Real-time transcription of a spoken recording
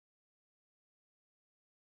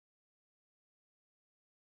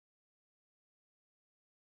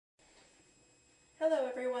Hello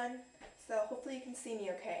everyone. So hopefully you can see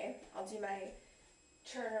me okay. I'll do my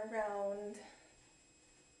turn around.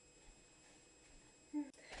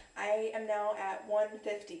 I am now at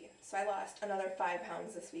 150, so I lost another 5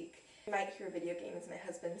 pounds this week. You might hear video games. My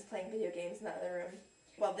husband's playing video games in the other room.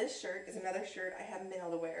 Well, this shirt is another shirt I haven't been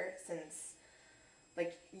able to wear since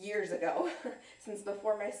like years ago, since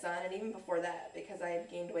before my son and even before that, because I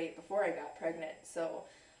had gained weight before I got pregnant. So,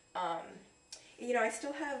 I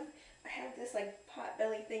still have this like pot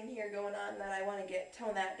belly thing here going on that I want to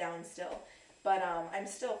tone that down still. But I'm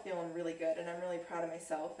still feeling really good, and I'm really proud of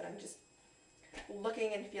myself, and I'm just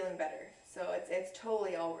looking and feeling better. So it's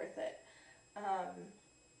totally all worth it.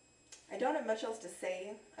 I don't have much else to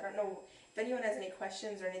say. I don't know if anyone has any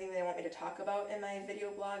questions or anything they want me to talk about in my video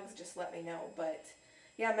blogs, just let me know. But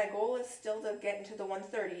yeah, my goal is still to get into the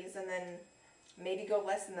 130s and then maybe go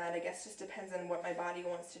less than that. I guess just depends on what my body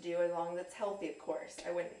wants to do, as long as it's healthy, of course.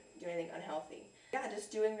 I wouldn't do anything unhealthy. Yeah,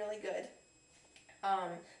 just doing really good.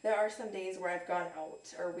 There are some days where I've gone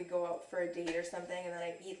out, or we go out for a date or something, and then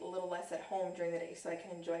I eat a little less at home during the day so I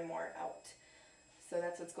can enjoy more out. So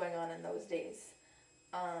that's what's going on in those days.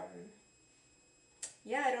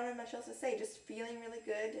 Yeah, I don't have much else to say. Just feeling really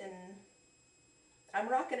good, and I'm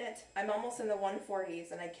rocking it. I'm almost in the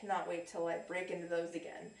 140s, and I cannot wait till I break into those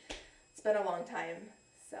again. It's been a long time,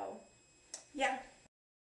 so yeah.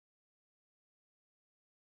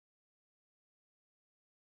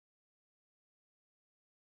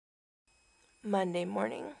 Monday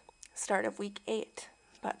morning, start of week 8.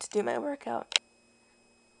 About to do my workout.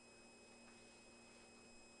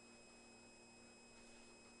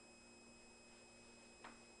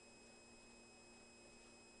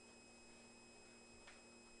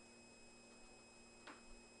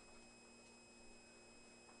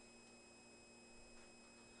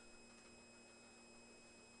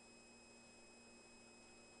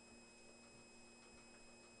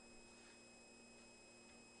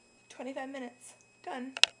 "25 minutes.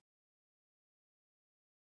 Done."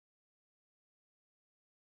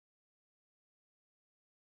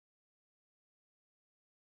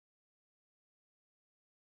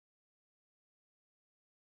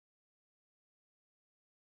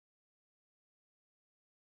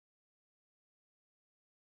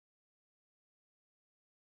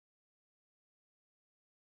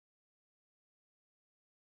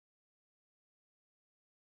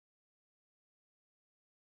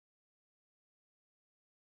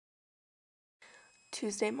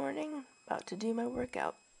 Tuesday morning, about to do my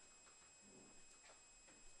workout.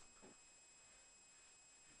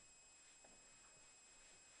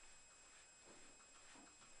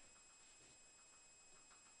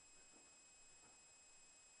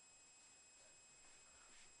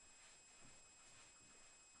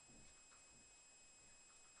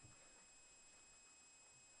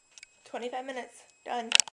 "25 minutes. Done."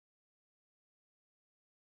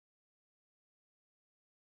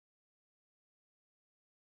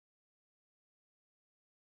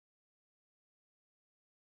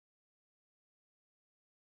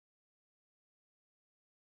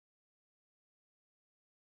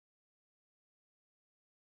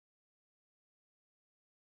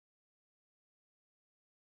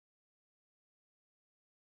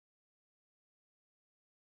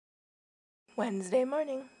 'Wednesday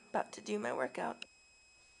morning, about to do my workout.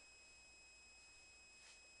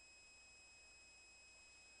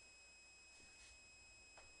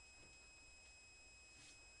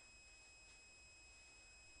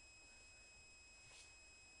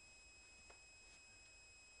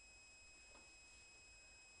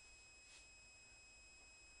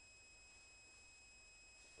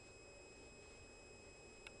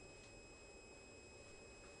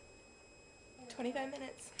 25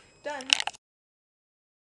 minutes. Done.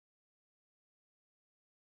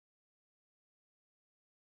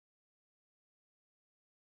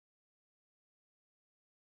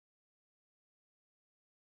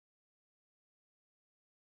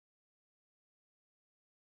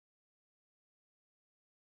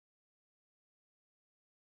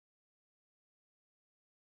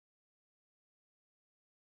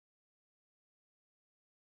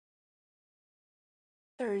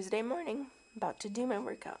 Thursday morning, about to do my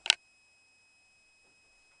workout.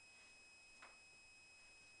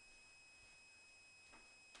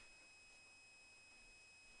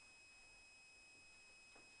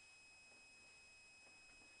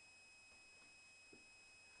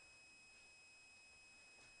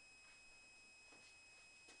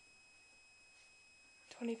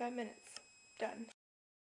 25 minutes. Done.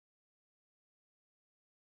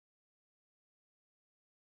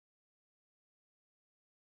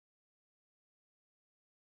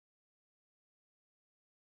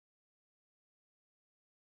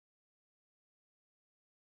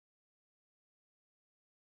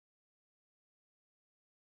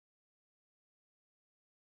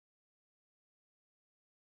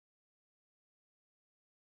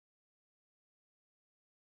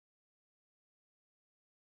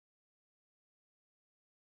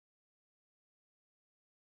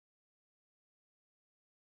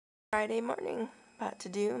 Friday morning, about to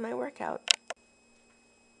do my workout.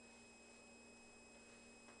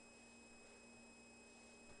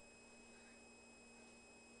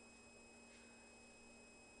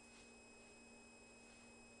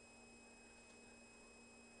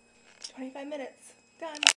 "25 minutes,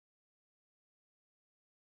 done."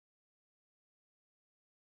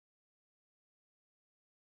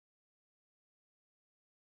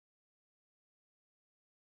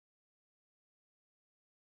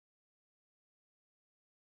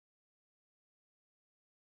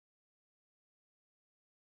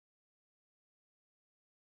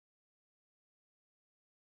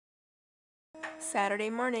 Saturday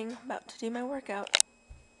morning, about to do my workout.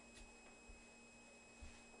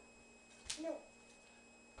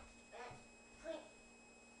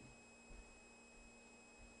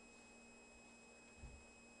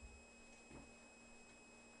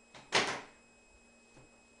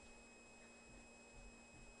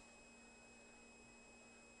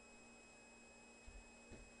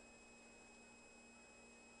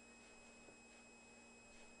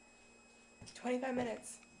 25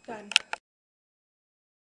 minutes, done.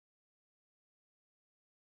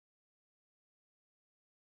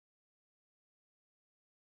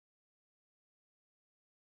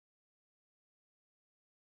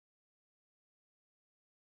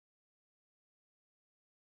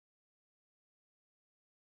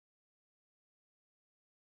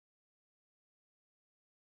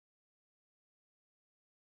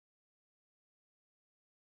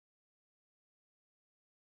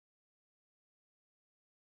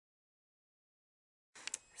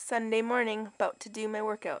 Sunday morning, about to do my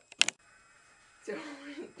workout. Don't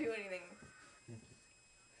do anything.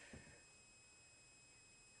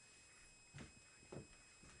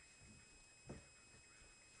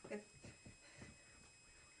 You're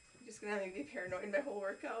just gonna have me be paranoid my whole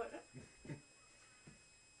workout.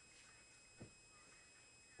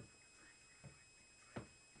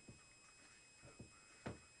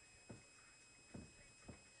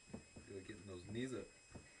 You're getting those knees up.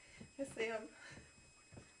 Yes, I am.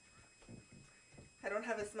 I don't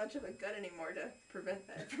have as much of a gut anymore to prevent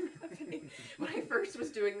that from happening. When I first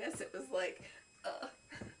was doing this, it was like,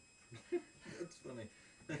 That's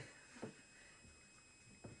funny.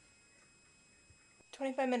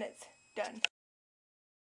 25 minutes, done.